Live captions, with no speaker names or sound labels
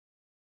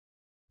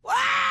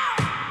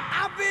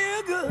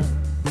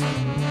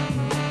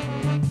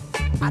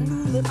I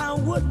knew that I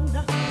wouldn't.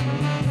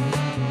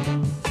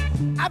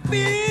 I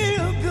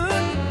feel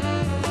good.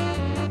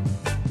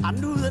 I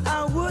knew that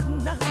I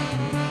wouldn't.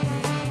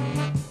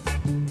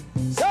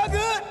 So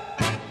good,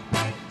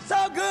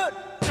 so good.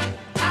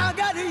 I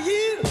got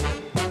you.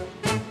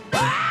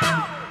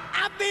 Wow,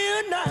 I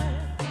feel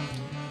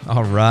nice.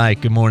 All right.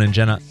 Good morning,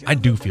 Jenna. I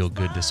do feel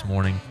good this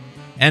morning.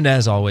 And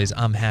as always,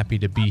 I'm happy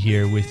to be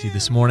here with you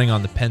this morning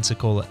on the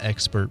Pensacola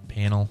Expert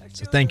Panel.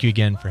 So thank you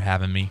again for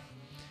having me.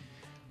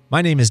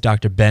 My name is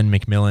Dr. Ben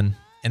McMillan,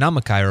 and I'm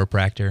a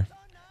chiropractor,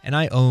 and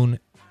I own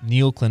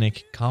Neal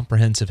Clinic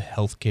Comprehensive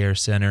Healthcare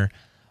Center.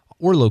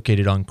 We're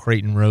located on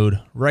Creighton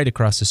Road, right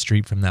across the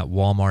street from that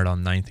Walmart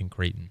on 9th and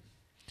Creighton.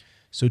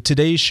 So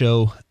today's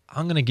show,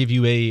 I'm going to give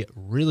you a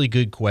really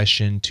good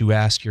question to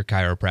ask your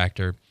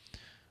chiropractor,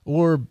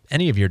 or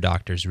any of your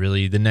doctors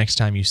really, the next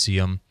time you see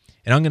them.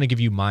 And I'm going to give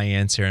you my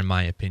answer and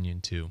my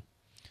opinion too.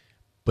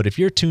 But if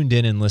you're tuned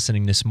in and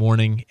listening this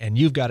morning and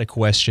you've got a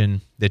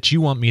question that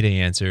you want me to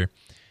answer,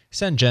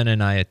 send Jenna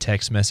and I a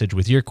text message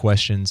with your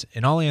questions,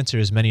 and I'll answer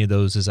as many of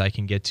those as I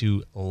can get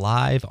to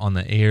live on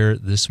the air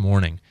this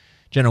morning.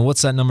 Jenna,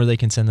 what's that number they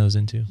can send those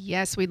into?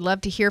 Yes, we'd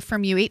love to hear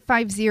from you.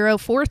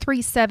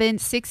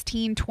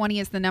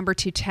 850-437-1620 is the number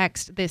to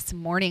text this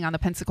morning on the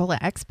Pensacola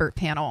Expert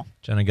Panel.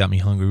 Jenna got me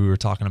hungry. We were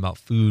talking about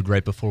food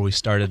right before we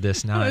started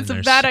this. Now That's a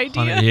bad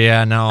idea.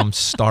 Yeah, now I'm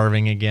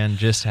starving again.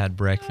 Just had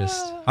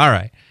breakfast. All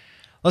right,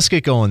 let's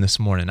get going this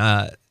morning.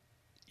 I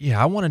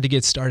wanted to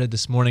get started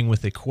this morning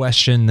with a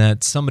question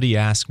that somebody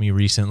asked me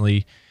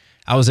recently.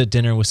 I was at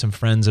dinner with some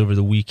friends over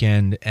the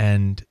weekend,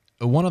 and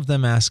one of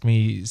them asked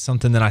me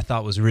something that I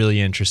thought was really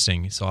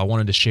interesting, so I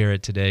wanted to share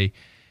it today.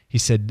 He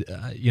said,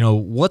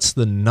 what's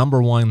the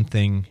number one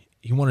thing?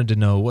 He wanted to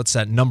know, what's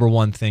that number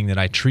one thing that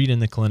I treat in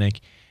the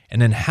clinic,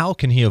 and then how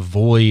can he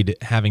avoid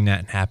having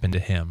that happen to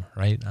him,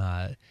 right?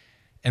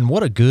 And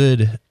what a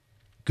good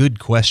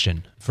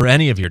question for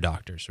any of your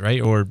doctors,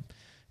 right? Or,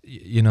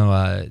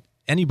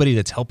 anybody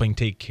that's helping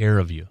take care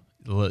of you.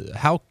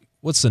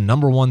 What's the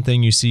number one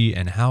thing you see,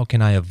 and how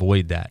can I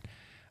avoid that?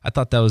 I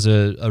thought that was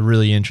a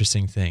really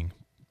interesting thing.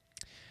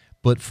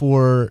 But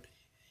to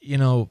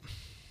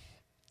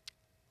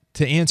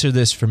answer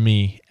this for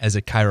me as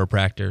a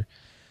chiropractor,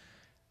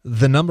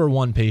 the number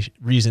one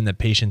reason that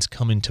patients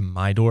come into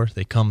my door,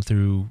 they come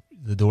through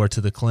the door to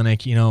the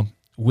clinic,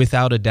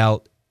 without a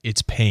doubt,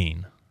 it's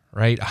pain,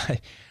 right?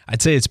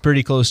 I'd say it's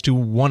pretty close to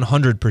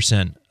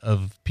 100%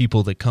 of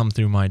people that come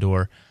through my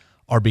door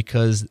are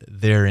because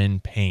they're in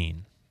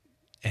pain.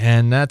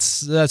 And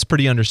that's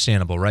pretty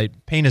understandable, right?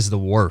 Pain is the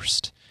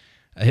worst.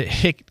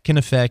 It can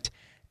affect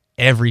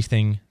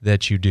everything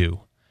that you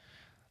do.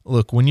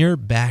 Look, when your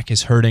back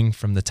is hurting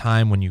from the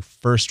time when you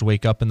first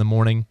wake up in the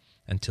morning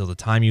until the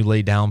time you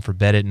lay down for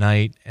bed at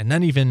night, and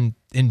then even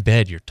in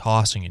bed you're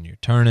tossing and you're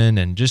turning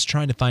and just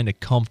trying to find a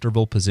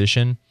comfortable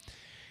position,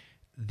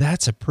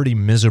 that's a pretty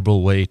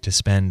miserable way to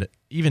spend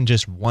even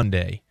just one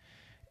day.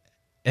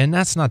 And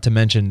that's not to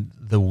mention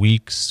the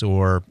weeks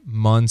or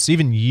months,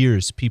 even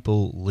years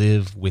people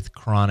live with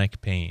chronic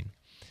pain.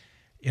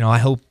 I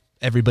hope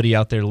everybody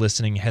out there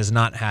listening has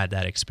not had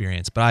that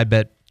experience, but I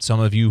bet some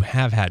of you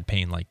have had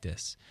pain like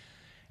this.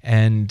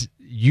 And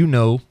you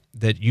know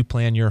that you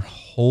plan your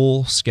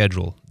whole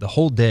schedule, the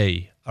whole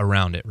day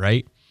around it,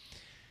 right?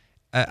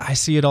 I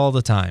see it all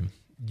the time.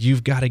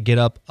 You've got to get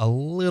up a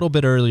little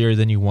bit earlier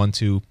than you want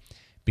to,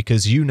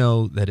 because you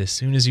know that as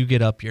soon as you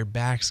get up, your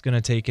back's going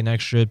to take an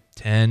extra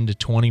 10 to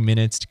 20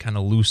 minutes to kind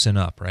of loosen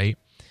up, right?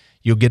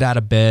 You'll get out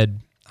of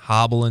bed,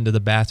 hobble into the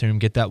bathroom,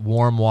 get that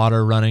warm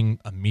water running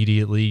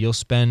immediately. You'll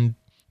spend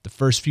the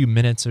first few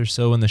minutes or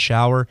so in the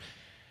shower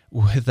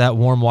with that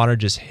warm water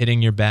just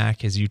hitting your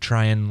back as you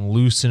try and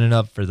loosen it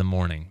up for the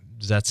morning.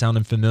 Does that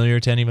sound familiar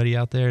to anybody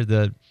out there?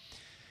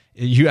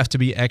 You have to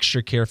be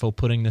extra careful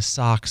putting the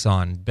socks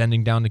on,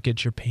 bending down to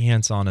get your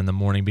pants on in the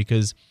morning,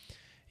 because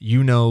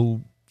you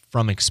know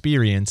from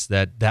experience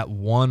that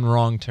one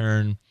wrong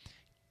turn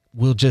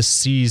will just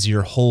seize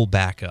your whole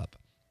back up.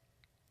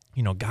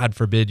 God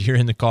forbid you're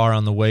in the car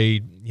on the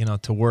way,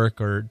 to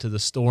work or to the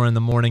store in the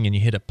morning and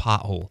you hit a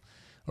pothole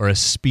or a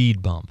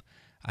speed bump.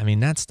 I mean,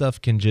 that stuff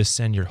can just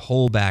send your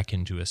whole back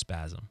into a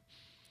spasm.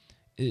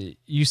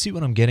 You see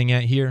what I'm getting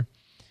at here?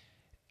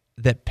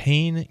 That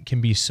pain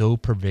can be so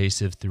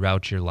pervasive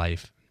throughout your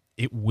life,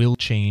 it will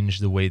change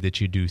the way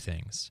that you do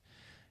things.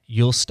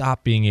 You'll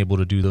stop being able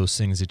to do those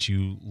things that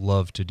you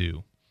love to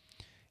do.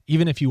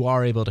 Even if you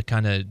are able to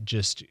kind of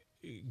just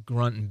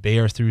grunt and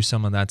bear through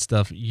some of that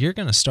stuff, you're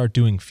going to start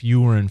doing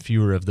fewer and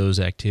fewer of those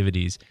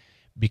activities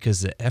because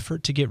the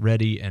effort to get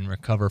ready and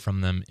recover from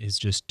them is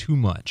just too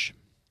much.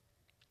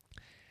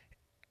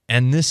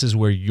 And this is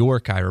where your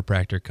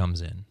chiropractor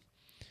comes in.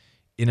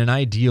 In an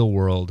ideal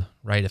world,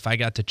 right, if I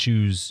got to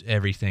choose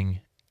everything,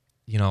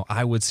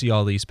 I would see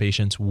all these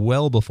patients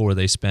well before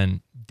they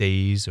spend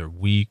days or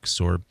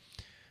weeks or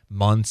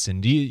months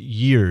and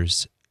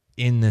years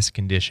in this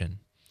condition.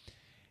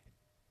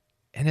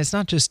 And it's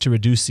not just to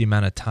reduce the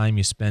amount of time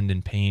you spend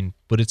in pain,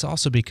 but it's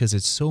also because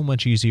it's so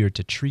much easier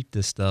to treat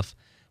this stuff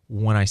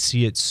when I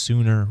see it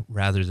sooner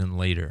rather than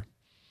later.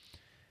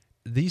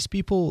 these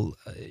people,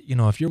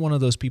 if you're one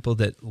of those people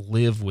that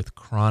live with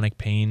chronic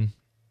pain,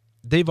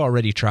 they've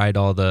already tried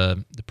all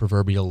the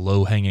proverbial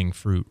low-hanging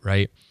fruit,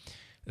 right?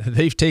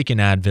 They've taken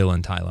Advil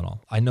and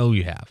Tylenol. I know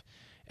you have.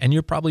 And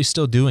you're probably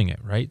still doing it,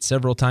 right?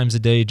 Several times a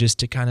day just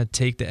to kind of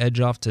take the edge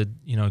off to,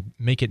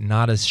 make it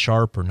not as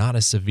sharp or not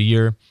as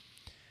severe.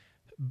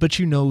 But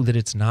you know that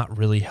it's not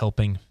really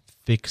helping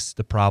fix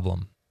the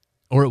problem,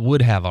 or it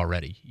would have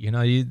already.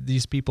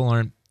 These people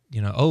aren't,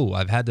 oh,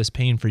 I've had this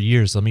pain for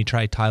years. Let me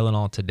try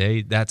Tylenol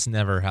today. That's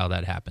never how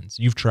that happens.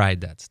 You've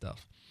tried that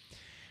stuff.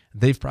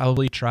 They've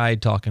probably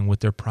tried talking with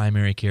their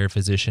primary care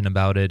physician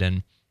about it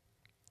and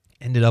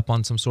ended up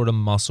on some sort of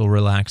muscle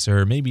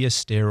relaxer, maybe a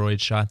steroid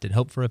shot that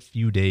helped for a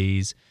few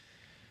days.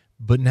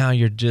 But now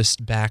you're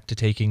just back to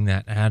taking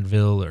that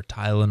Advil or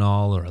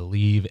Tylenol or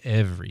Aleve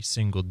every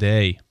single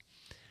day.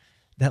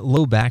 That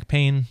low back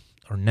pain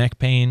or neck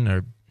pain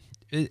or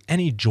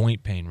any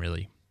joint pain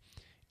really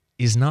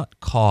is not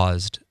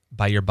caused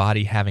by your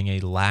body having a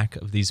lack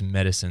of these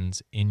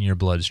medicines in your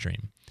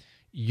bloodstream.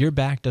 Your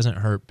back doesn't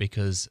hurt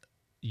because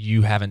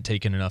you haven't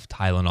taken enough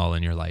Tylenol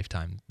in your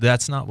lifetime.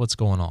 That's not what's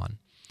going on.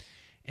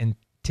 And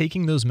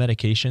taking those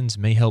medications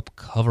may help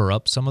cover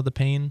up some of the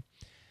pain,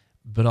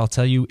 but I'll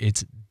tell you,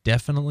 it's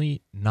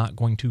definitely not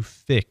going to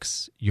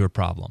fix your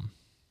problem.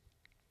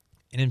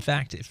 And in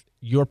fact, if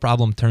your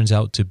problem turns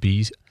out to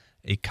be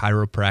a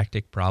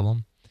chiropractic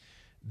problem,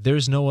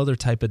 there's no other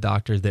type of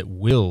doctor that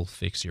will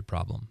fix your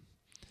problem.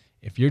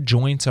 If your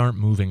joints aren't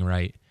moving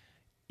right,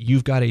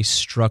 you've got a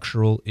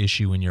structural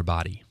issue in your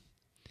body.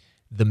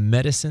 The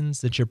medicines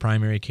that your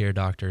primary care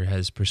doctor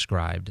has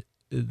prescribed,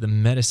 the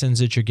medicines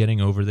that you're getting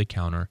over the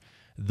counter,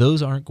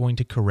 those aren't going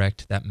to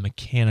correct that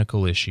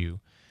mechanical issue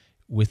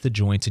with the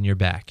joints in your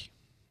back.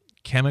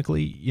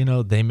 Chemically,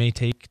 they may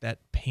take that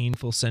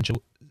painful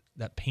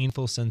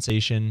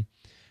sensation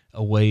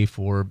away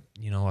for,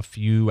 a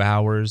few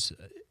hours,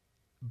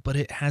 but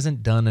it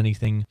hasn't done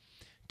anything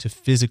to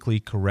physically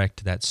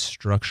correct that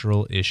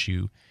structural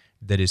issue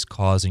that is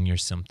causing your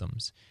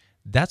symptoms.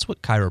 That's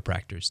what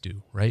chiropractors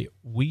do, right?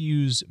 We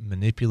use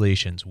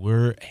manipulations.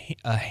 We're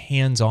a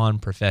hands-on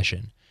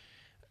profession.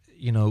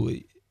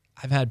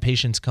 I've had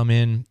patients come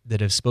in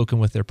that have spoken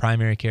with their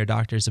primary care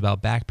doctors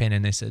about back pain,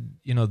 and they said,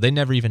 they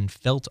never even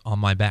felt on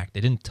my back. They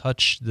didn't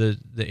touch the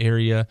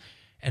area,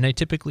 and they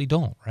typically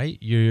don't,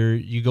 right?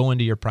 You go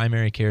into your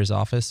primary care's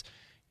office.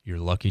 You're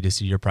lucky to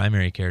see your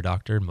primary care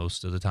doctor.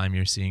 Most of the time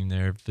you're seeing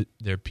their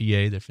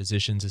PA, their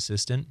physician's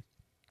assistant,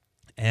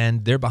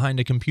 and they're behind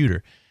a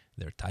computer.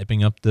 They're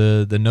typing up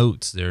the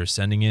notes. They're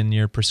sending in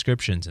your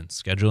prescriptions and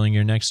scheduling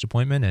your next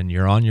appointment, and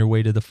you're on your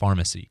way to the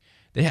pharmacy.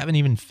 They haven't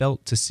even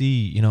felt to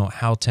see,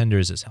 how tender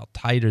is this, how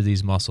tight are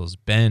these muscles,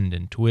 bend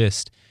and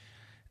twist.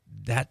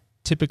 That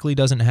typically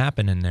doesn't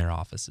happen in their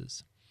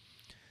offices.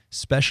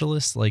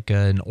 Specialists like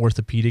an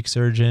orthopedic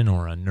surgeon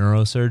or a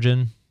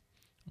neurosurgeon,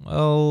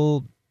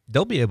 well,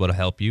 they'll be able to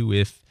help you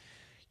if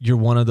you're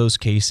one of those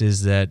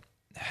cases that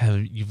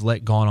you've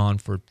let gone on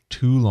for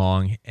too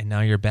long and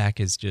now your back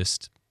is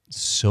just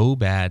so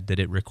bad that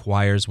it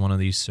requires one of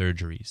these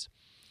surgeries.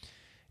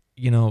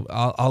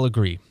 I'll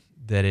agree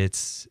that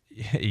it's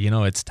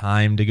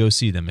time to go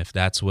see them if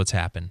that's what's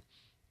happened.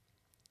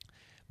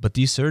 But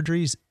these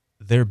surgeries,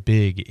 they're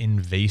big,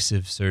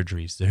 invasive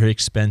surgeries. They're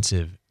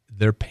expensive.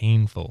 They're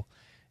painful.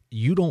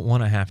 You don't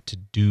want to have to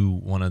do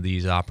one of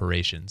these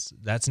operations.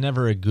 That's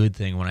never a good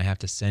thing when I have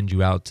to send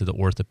you out to the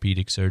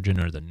orthopedic surgeon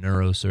or the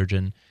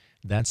neurosurgeon.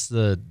 That's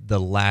the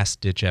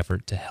last-ditch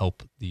effort to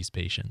help these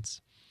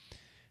patients.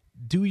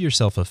 Do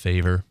yourself a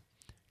favor.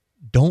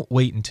 Don't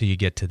wait until you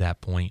get to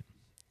that point.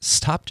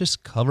 Stop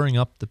just covering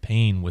up the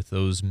pain with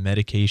those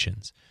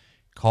medications.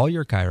 Call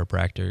your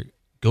chiropractor,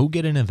 go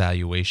get an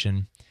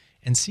evaluation,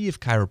 and see if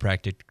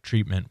chiropractic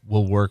treatment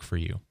will work for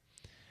you.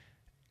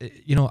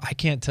 I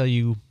can't tell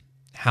you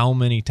how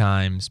many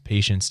times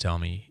patients tell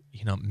me,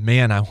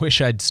 man, I wish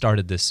I'd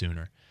started this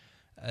sooner.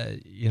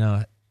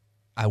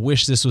 I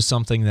wish this was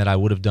something that I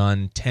would have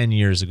done 10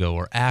 years ago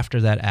or after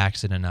that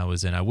accident I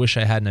was in. I wish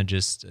I hadn't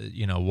just,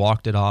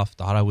 walked it off,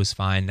 thought I was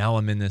fine. Now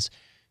I'm in this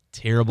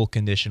terrible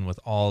condition with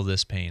all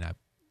this pain.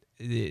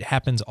 It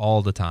happens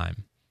all the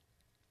time.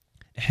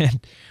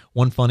 And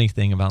one funny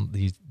thing about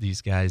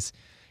these guys,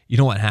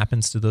 what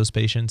happens to those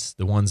patients,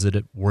 the ones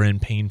that were in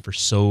pain for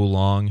so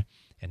long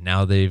and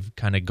now they've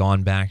kind of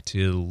gone back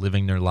to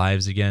living their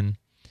lives again?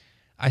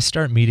 I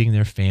start meeting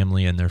their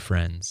family and their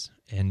friends.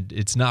 And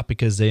it's not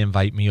because they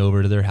invite me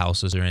over to their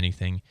houses or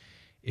anything.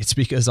 It's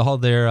because all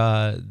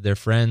their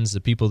friends,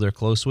 the people they're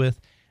close with,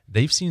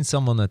 they've seen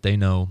someone that they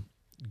know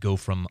go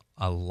from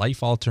a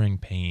life-altering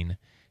pain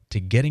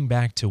to getting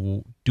back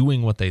to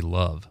doing what they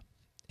love.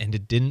 And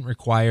it didn't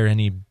require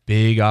any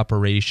big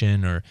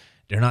operation, or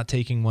they're not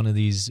taking one of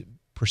these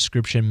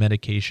prescription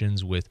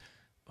medications with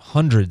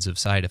hundreds of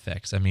side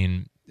effects. I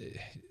mean,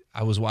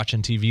 I was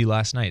watching TV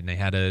last night and they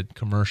had a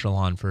commercial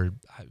on for,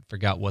 I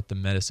forgot what the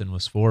medicine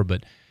was for,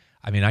 but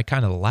I mean, I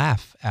kind of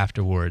laugh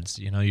afterwards.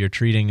 You're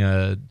treating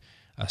a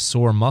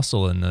sore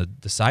muscle and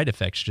the side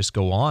effects just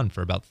go on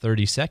for about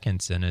 30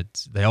 seconds. And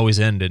they always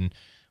end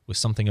with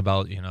something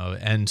about,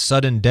 and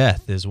sudden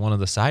death is one of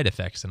the side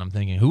effects. And I'm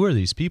thinking, who are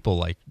these people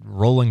like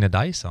rolling the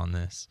dice on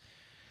this?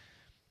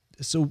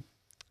 So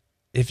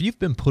if you've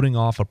been putting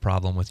off a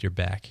problem with your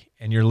back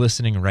and you're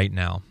listening right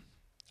now,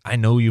 I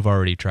know you've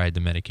already tried the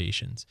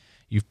medications.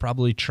 You've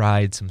probably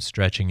tried some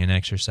stretching and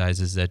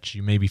exercises that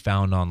you maybe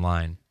found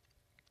online.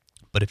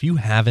 But if you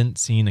haven't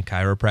seen a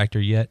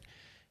chiropractor yet,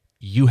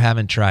 you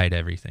haven't tried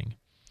everything.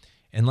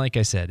 And like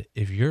I said,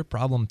 if your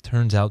problem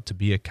turns out to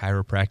be a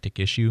chiropractic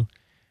issue,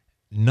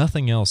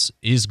 nothing else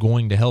is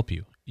going to help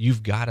you.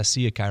 You've got to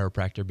see a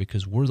chiropractor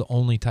because we're the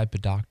only type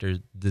of doctor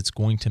that's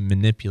going to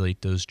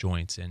manipulate those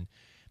joints and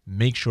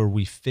make sure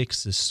we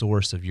fix the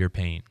source of your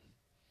pain.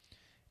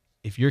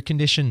 If your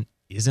condition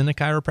isn't a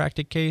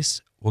chiropractic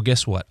case, well,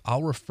 guess what?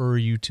 I'll refer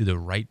you to the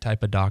right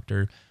type of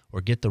doctor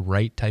or get the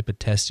right type of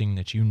testing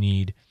that you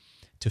need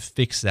to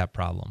fix that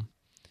problem.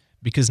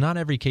 Because not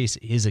every case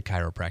is a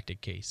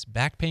chiropractic case.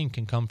 Back pain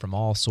can come from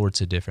all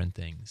sorts of different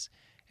things.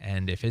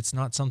 And if it's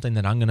not something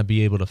that I'm going to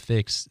be able to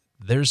fix,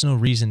 there's no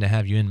reason to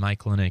have you in my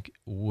clinic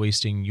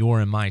wasting your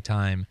and my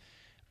time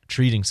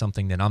treating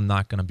something that I'm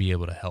not going to be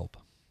able to help.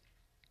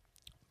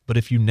 But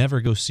if you never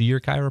go see your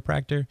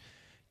chiropractor,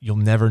 you'll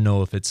never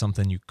know if it's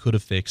something you could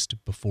have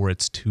fixed before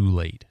it's too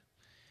late.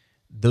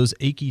 Those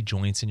achy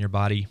joints in your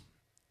body,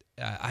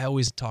 I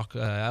always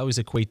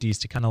equate these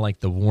to kind of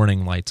like the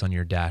warning lights on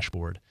your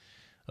dashboard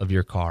of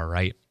your car,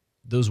 right?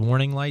 Those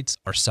warning lights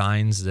are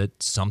signs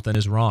that something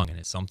is wrong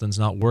and something's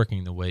not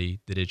working the way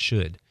that it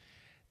should.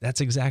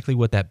 That's exactly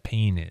what that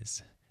pain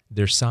is.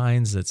 They're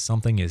signs that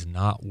something is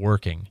not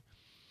working.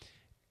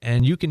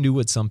 And you can do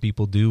what some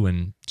people do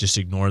and just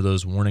ignore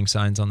those warning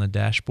signs on the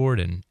dashboard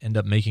and end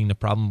up making the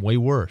problem way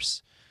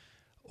worse.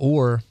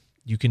 Or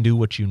you can do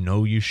what you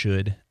know you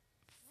should.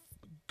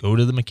 Go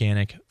to the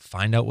mechanic,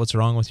 find out what's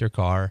wrong with your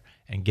car,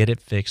 and get it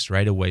fixed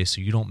right away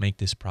so you don't make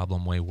this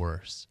problem way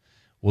worse.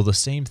 Well, the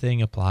same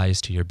thing applies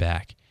to your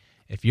back.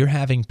 If you're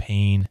having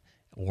pain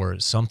or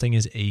something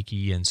is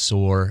achy and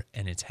sore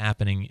and it's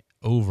happening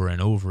over and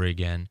over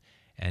again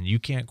and you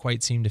can't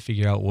quite seem to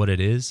figure out what it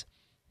is,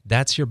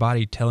 that's your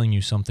body telling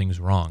you something's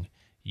wrong.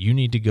 You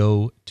need to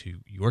go to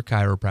your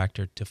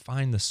chiropractor to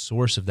find the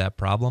source of that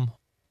problem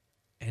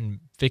and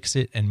fix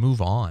it and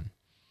move on.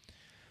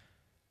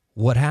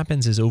 What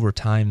happens is over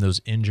time,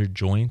 those injured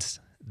joints,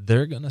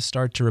 they're going to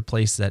start to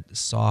replace that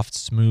soft,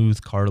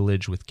 smooth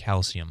cartilage with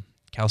calcium.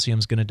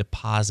 Calcium's going to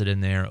deposit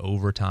in there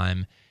over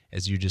time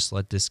as you just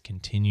let this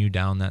continue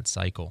down that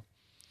cycle.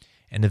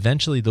 And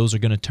eventually those are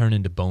going to turn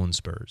into bone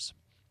spurs.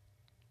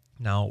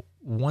 Now,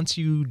 once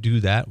you do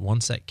that,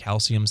 once that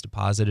calcium's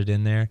deposited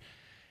in there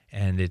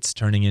and it's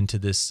turning into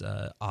this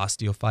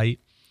osteophyte,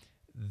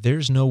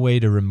 there's no way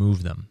to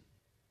remove them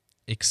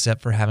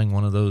except for having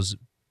one of those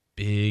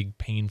big,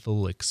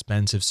 painful,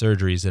 expensive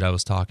surgeries that I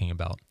was talking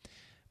about.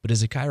 But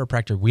as a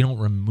chiropractor, we don't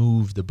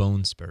remove the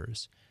bone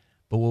spurs.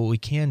 But what we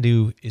can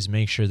do is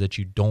make sure that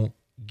you don't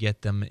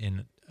get them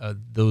in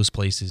those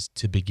places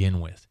to begin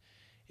with.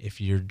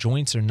 If your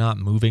joints are not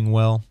moving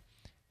well,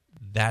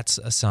 that's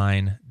a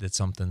sign that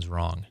something's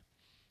wrong.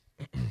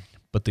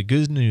 But the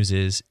good news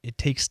is it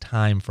takes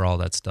time for all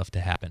that stuff to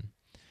happen.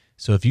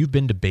 So if you've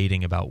been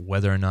debating about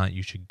whether or not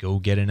you should go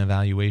get an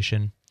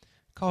evaluation,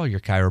 call your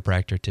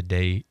chiropractor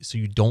today so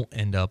you don't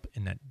end up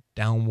in that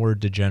downward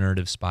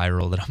degenerative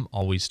spiral that I'm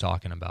always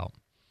talking about.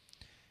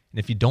 And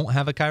if you don't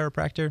have a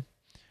chiropractor,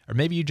 or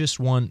maybe you just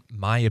want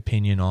my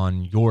opinion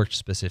on your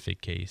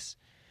specific case,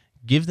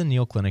 give the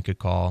Neal Clinic a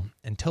call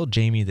and tell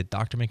Jamie that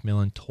Dr.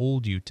 McMillan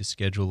told you to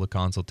schedule a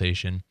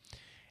consultation.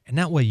 And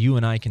that way you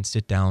and I can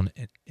sit down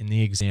in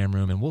the exam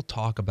room and we'll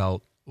talk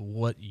about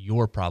what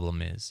your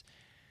problem is.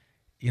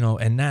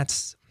 And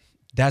that's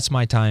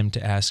my time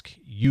to ask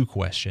you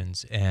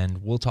questions,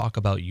 and we'll talk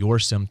about your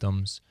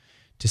symptoms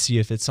to see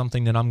if it's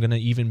something that I'm going to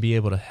even be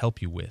able to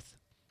help you with.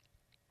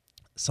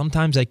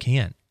 Sometimes I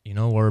can't,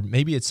 or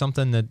maybe it's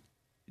something that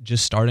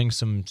just starting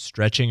some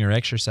stretching or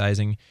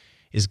exercising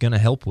is going to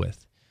help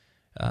with.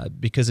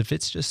 Because if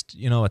it's just,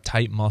 a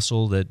tight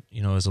muscle that,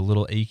 is a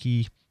little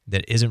achy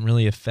that isn't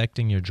really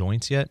affecting your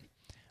joints yet,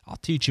 I'll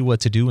teach you what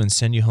to do and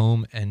send you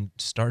home and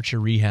start your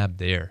rehab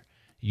there.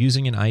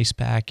 Using an ice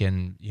pack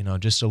and,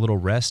 just a little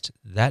rest,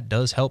 that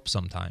does help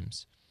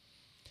sometimes.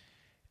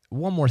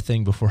 One more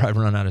thing before I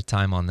run out of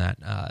time on that.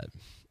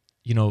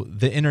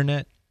 The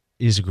internet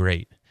is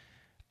great.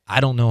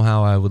 I don't know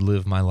how I would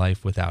live my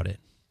life without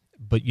it.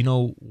 But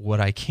what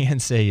I can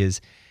say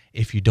is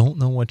if you don't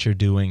know what you're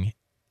doing,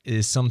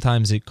 is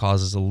sometimes it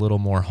causes a little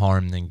more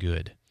harm than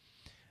good.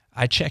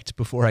 I checked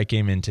before I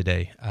came in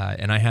today,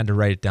 and I had to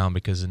write it down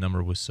because the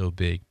number was so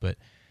big. But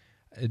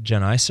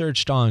Jenna, I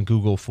searched on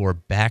Google for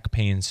back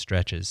pain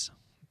stretches.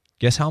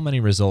 Guess how many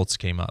results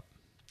came up?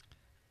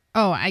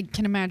 Oh, I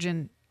can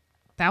imagine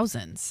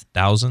thousands.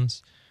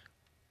 Thousands?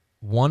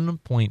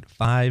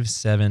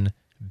 1.57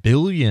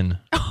 billion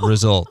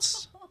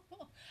results.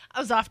 I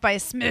was off by a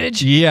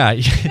smidge.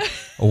 Yeah.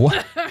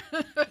 What?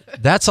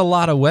 That's a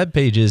lot of web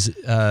pages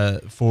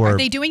for. Are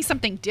they doing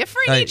something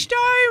different each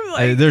time?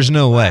 Like, there's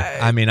no way.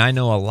 I mean, I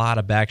know a lot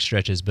of back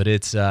stretches, but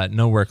it's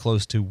nowhere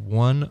close to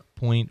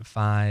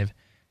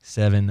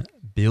 1.57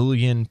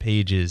 billion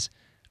pages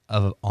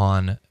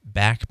on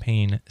back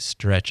pain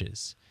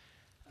stretches.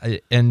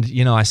 And,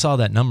 I saw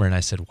that number and I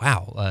said,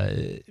 wow,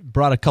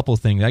 brought a couple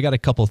things. I got a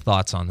couple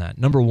thoughts on that.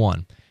 Number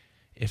one,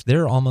 if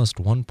there are almost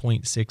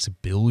 1.6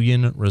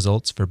 billion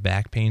results for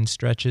back pain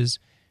stretches,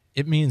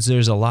 it means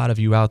there's a lot of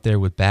you out there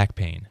with back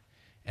pain,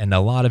 and a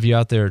lot of you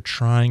out there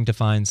trying to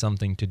find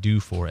something to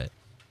do for it.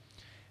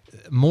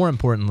 More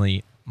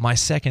importantly, my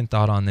second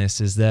thought on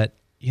this is that,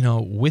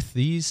 with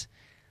these,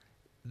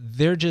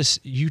 they're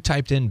just, you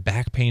typed in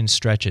back pain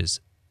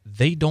stretches.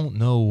 They don't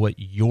know what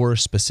your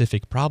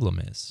specific problem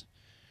is.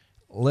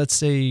 Let's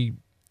say,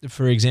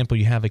 for example,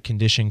 you have a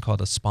condition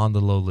called a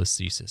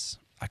spondylolisthesis.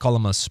 I call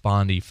them a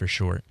spondy for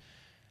short.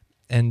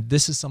 And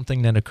this is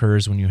something that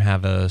occurs when you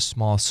have a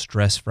small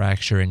stress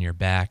fracture in your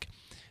back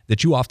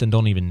that you often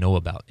don't even know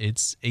about.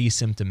 It's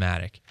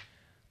asymptomatic.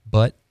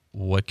 But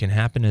what can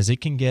happen is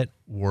it can get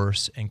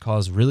worse and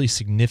cause really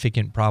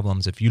significant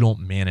problems if you don't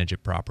manage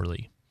it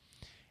properly.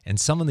 And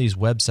some of these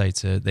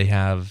websites, they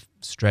have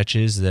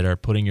stretches that are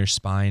putting your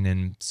spine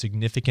in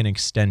significant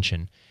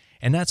extension.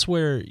 And that's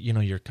where,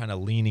 you're kind of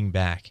leaning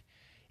back.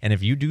 And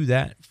if you do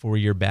that for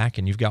your back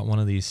and you've got one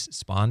of these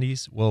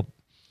spondies, well,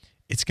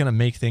 it's going to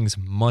make things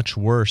much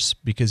worse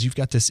because you've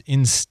got this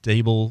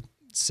unstable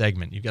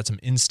segment. You've got some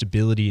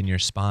instability in your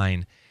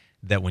spine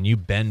that when you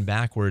bend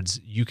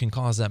backwards, you can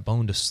cause that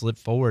bone to slip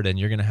forward and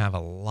you're going to have a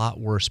lot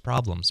worse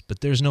problems.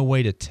 But there's no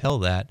way to tell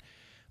that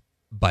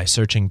by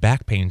searching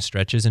back pain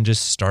stretches and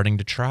just starting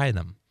to try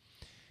them.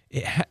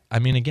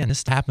 Again,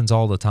 this happens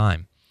all the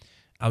time.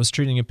 I was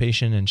treating a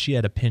patient and she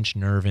had a pinched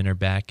nerve in her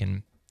back,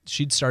 and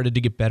she'd started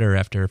to get better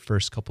after her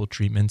first couple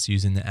treatments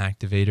using the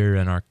activator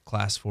and our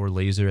class 4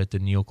 laser at the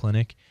Neal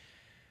Clinic.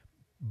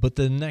 But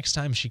the next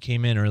time she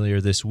came in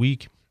earlier this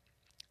week,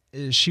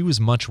 she was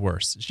much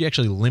worse. She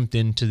actually limped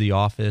into the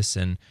office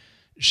and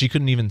she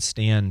couldn't even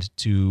stand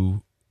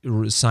to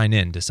sign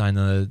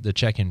the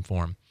check-in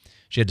form.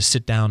 She had to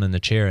sit down in the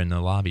chair in the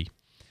lobby.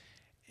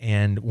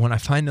 And when I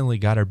finally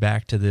got her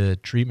back to the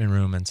treatment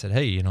room and said,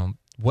 hey,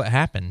 what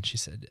happened? She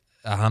said,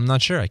 I'm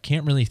not sure. I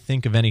can't really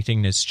think of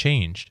anything that's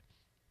changed.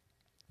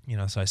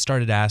 So I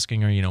started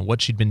asking her,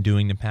 what she'd been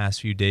doing the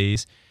past few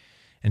days.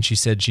 And she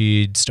said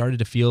she'd started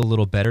to feel a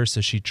little better,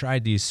 so she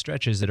tried these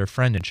stretches that her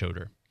friend had showed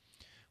her.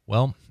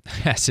 Well,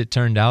 as it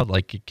turned out,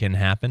 like it can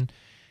happen,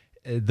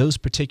 those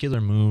particular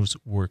moves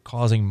were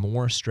causing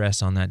more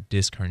stress on that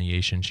disc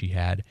herniation she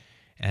had.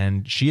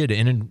 And she had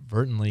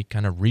inadvertently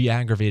kind of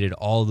re-aggravated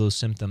all those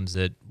symptoms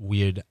that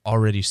we had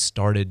already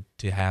started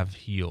to have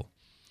heal.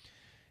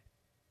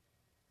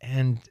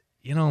 And,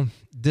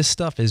 this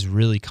stuff is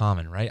really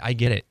common, right? I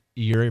get it.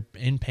 You're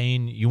in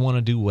pain. You want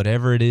to do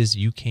whatever it is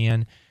you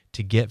can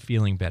to get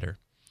feeling better.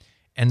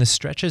 And the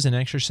stretches and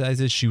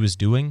exercises she was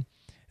doing,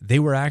 they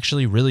were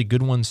actually really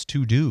good ones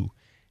to do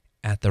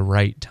at the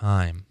right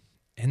time.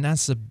 And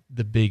that's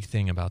the big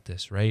thing about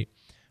this, right?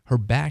 Her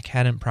back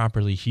hadn't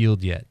properly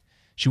healed yet.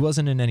 She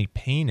wasn't in any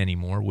pain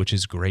anymore, which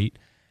is great.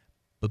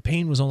 But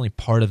pain was only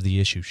part of the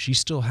issue. She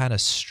still had a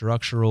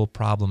structural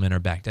problem in her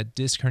back. That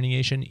disc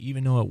herniation,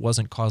 even though it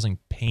wasn't causing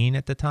pain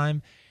at the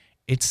time,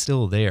 it's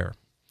still there.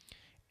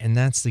 And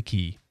that's the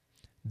key.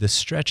 The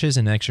stretches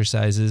and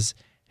exercises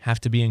have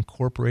to be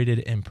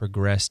incorporated and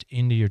progressed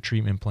into your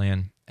treatment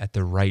plan at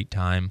the right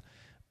time,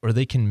 or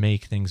they can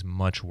make things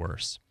much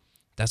worse.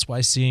 That's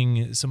why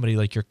seeing somebody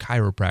like your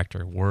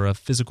chiropractor or a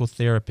physical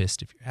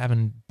therapist, if you're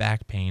having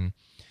back pain,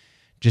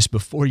 just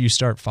before you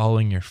start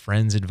following your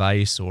friend's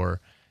advice or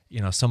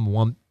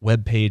some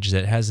web page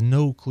that has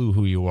no clue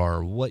who you are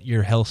or what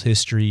your health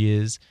history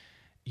is,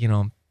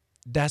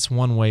 that's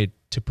one way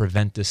to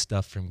prevent this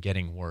stuff from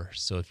getting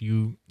worse. So if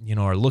you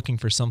are looking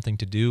for something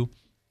to do,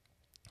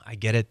 I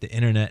get it. The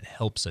internet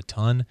helps a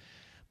ton,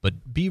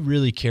 but be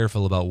really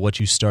careful about what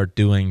you start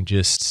doing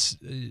just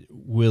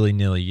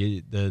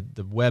willy-nilly. The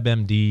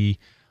WebMD,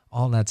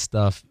 all that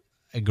stuff,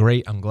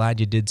 great. I'm glad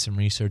you did some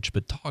research,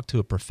 but talk to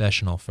a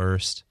professional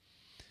first.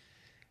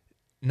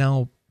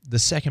 Now, the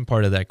second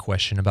part of that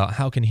question about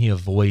how can he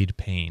avoid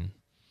pain,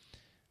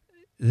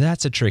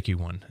 that's a tricky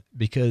one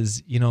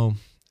because,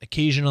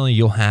 occasionally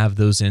you'll have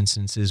those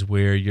instances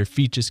where your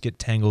feet just get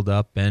tangled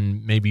up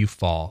and maybe you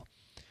fall.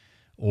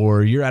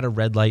 Or you're at a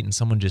red light and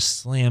someone just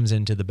slams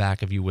into the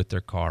back of you with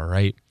their car,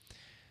 right?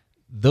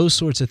 Those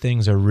sorts of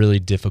things are really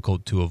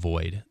difficult to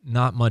avoid.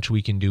 Not much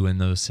we can do in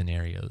those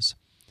scenarios.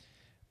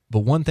 But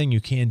one thing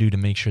you can do to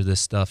make sure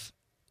this stuff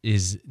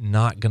is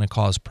not going to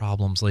cause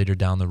problems later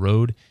down the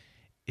road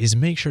is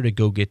make sure to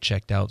go get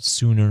checked out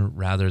sooner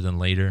rather than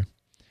later.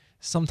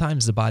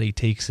 Sometimes the body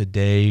takes a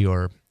day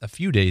or a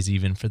few days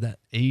even for that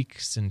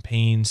aches and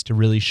pains to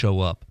really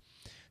show up.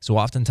 So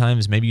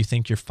oftentimes maybe you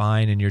think you're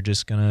fine and you're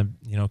just going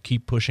to,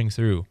 keep pushing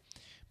through.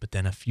 But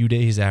then a few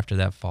days after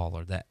that fall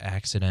or that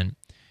accident,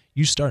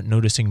 you start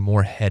noticing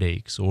more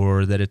headaches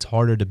or that it's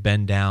harder to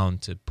bend down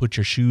to put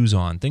your shoes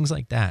on, things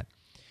like that.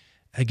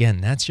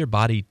 Again, that's your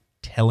body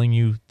telling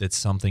you that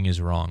something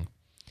is wrong.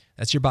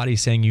 That's your body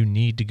saying you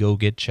need to go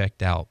get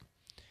checked out.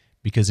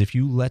 Because if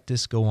you let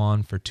this go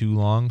on for too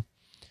long,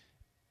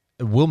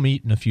 we'll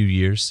meet in a few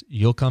years.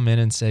 You'll come in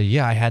and say,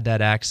 yeah, I had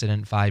that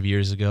accident 5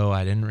 years ago.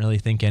 I didn't really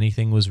think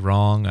anything was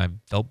wrong. I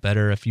felt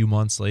better a few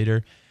months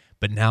later,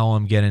 but now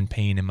I'm getting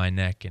pain in my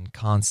neck and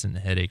constant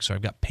headaches. So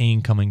I've got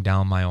pain coming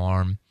down my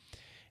arm.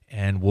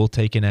 And we'll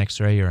take an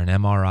x-ray or an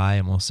MRI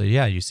and we'll say,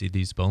 yeah, you see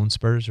these bone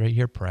spurs right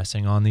here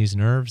pressing on these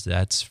nerves?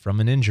 That's from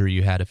an injury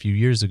you had a few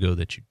years ago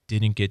that you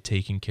didn't get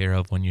taken care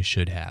of when you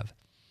should have.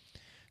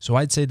 So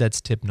I'd say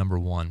that's tip number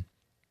one.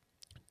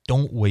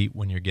 Don't wait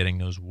when you're getting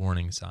those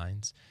warning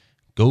signs.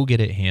 Go get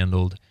it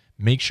handled.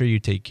 Make sure you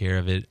take care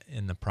of it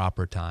in the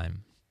proper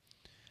time.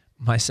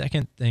 My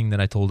second thing that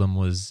I told him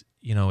was,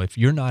 if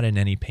you're not in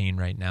any pain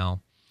right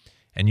now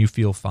and you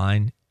feel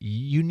fine,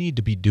 you need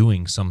to be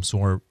doing some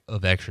sort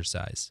of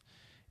exercise.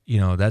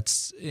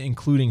 That's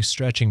including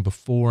stretching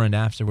before and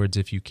afterwards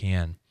if you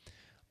can.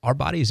 Our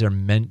bodies are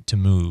meant to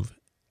move.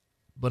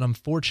 But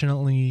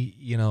unfortunately,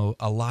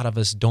 a lot of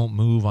us don't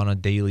move on a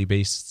daily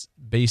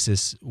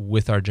basis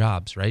with our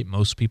jobs, right?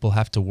 Most people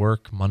have to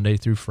work Monday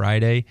through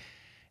Friday.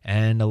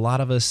 And a lot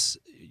of us,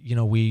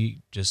 we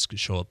just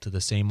show up to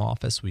the same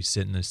office. We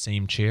sit in the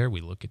same chair.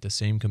 We look at the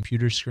same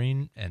computer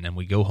screen. And then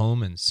we go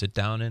home and sit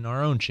down in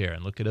our own chair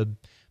and look at a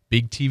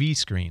big TV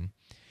screen.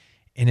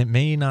 And it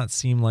may not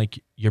seem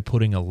like you're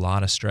putting a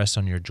lot of stress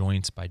on your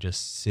joints by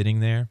just sitting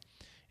there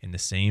in the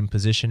same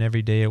position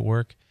every day at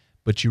work,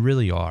 but you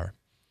really are.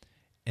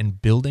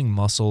 And building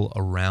muscle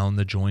around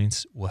the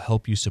joints will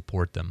help you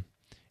support them.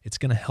 It's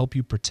going to help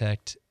you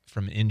protect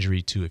from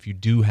injury too. If you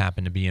do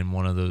happen to be in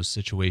one of those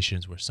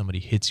situations where somebody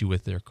hits you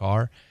with their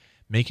car,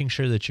 making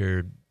sure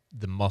that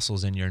the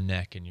muscles in your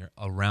neck and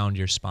around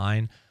your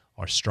spine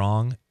are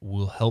strong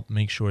will help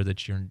make sure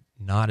that you're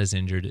not as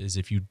injured as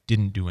if you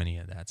didn't do any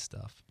of that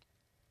stuff.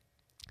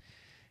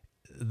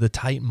 The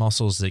tight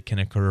muscles that can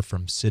occur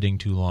from sitting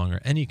too long or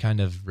any kind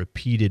of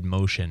repeated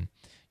motion,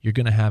 you're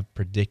going to have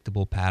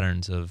predictable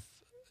patterns of,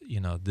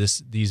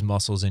 these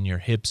muscles in your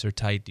hips are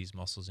tight, these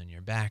muscles in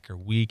your back are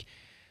weak.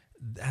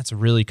 That's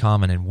really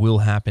common and will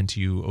happen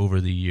to you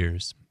over the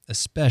years,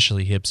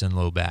 especially hips and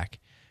low back.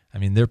 I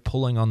mean, they're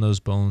pulling on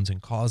those bones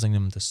and causing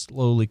them to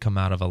slowly come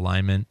out of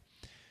alignment.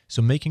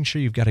 So making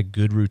sure you've got a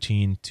good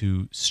routine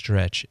to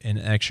stretch and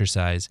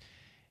exercise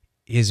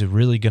is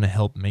really going to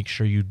help make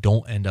sure you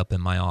don't end up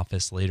in my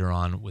office later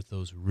on with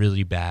those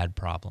really bad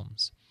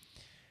problems.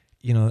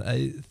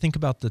 Think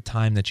about the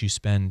time that you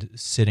spend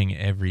sitting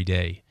every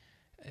day.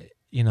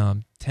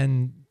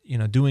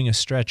 Doing a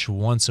stretch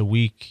once a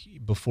week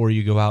before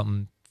you go out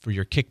and for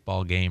your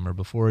kickball game or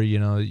before,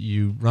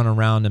 you run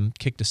around and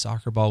kick the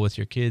soccer ball with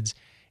your kids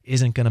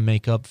isn't going to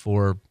make up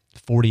for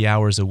 40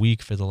 hours a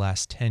week for the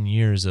last 10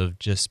 years of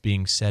just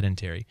being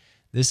sedentary.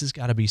 This has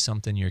got to be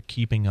something you're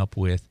keeping up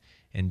with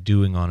and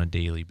doing on a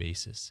daily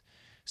basis.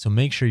 So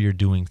make sure you're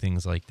doing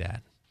things like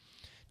that.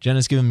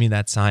 Jenna's given me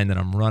that sign that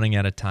I'm running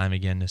out of time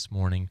again this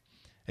morning.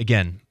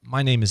 Again,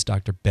 my name is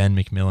Dr. Ben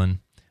McMillan.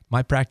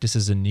 My practice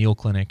is a Neal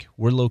Clinic.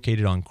 We're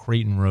located on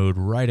Creighton Road,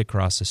 right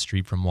across the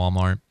street from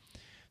Walmart.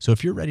 So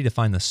if you're ready to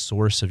find the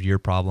source of your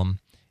problem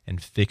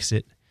and fix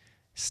it,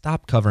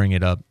 stop covering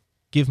it up.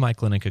 Give my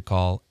clinic a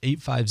call,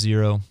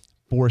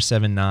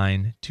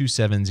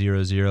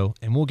 850-479-2700,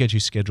 and we'll get you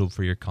scheduled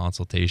for your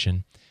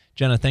consultation.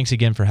 Jenna, thanks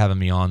again for having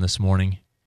me on this morning.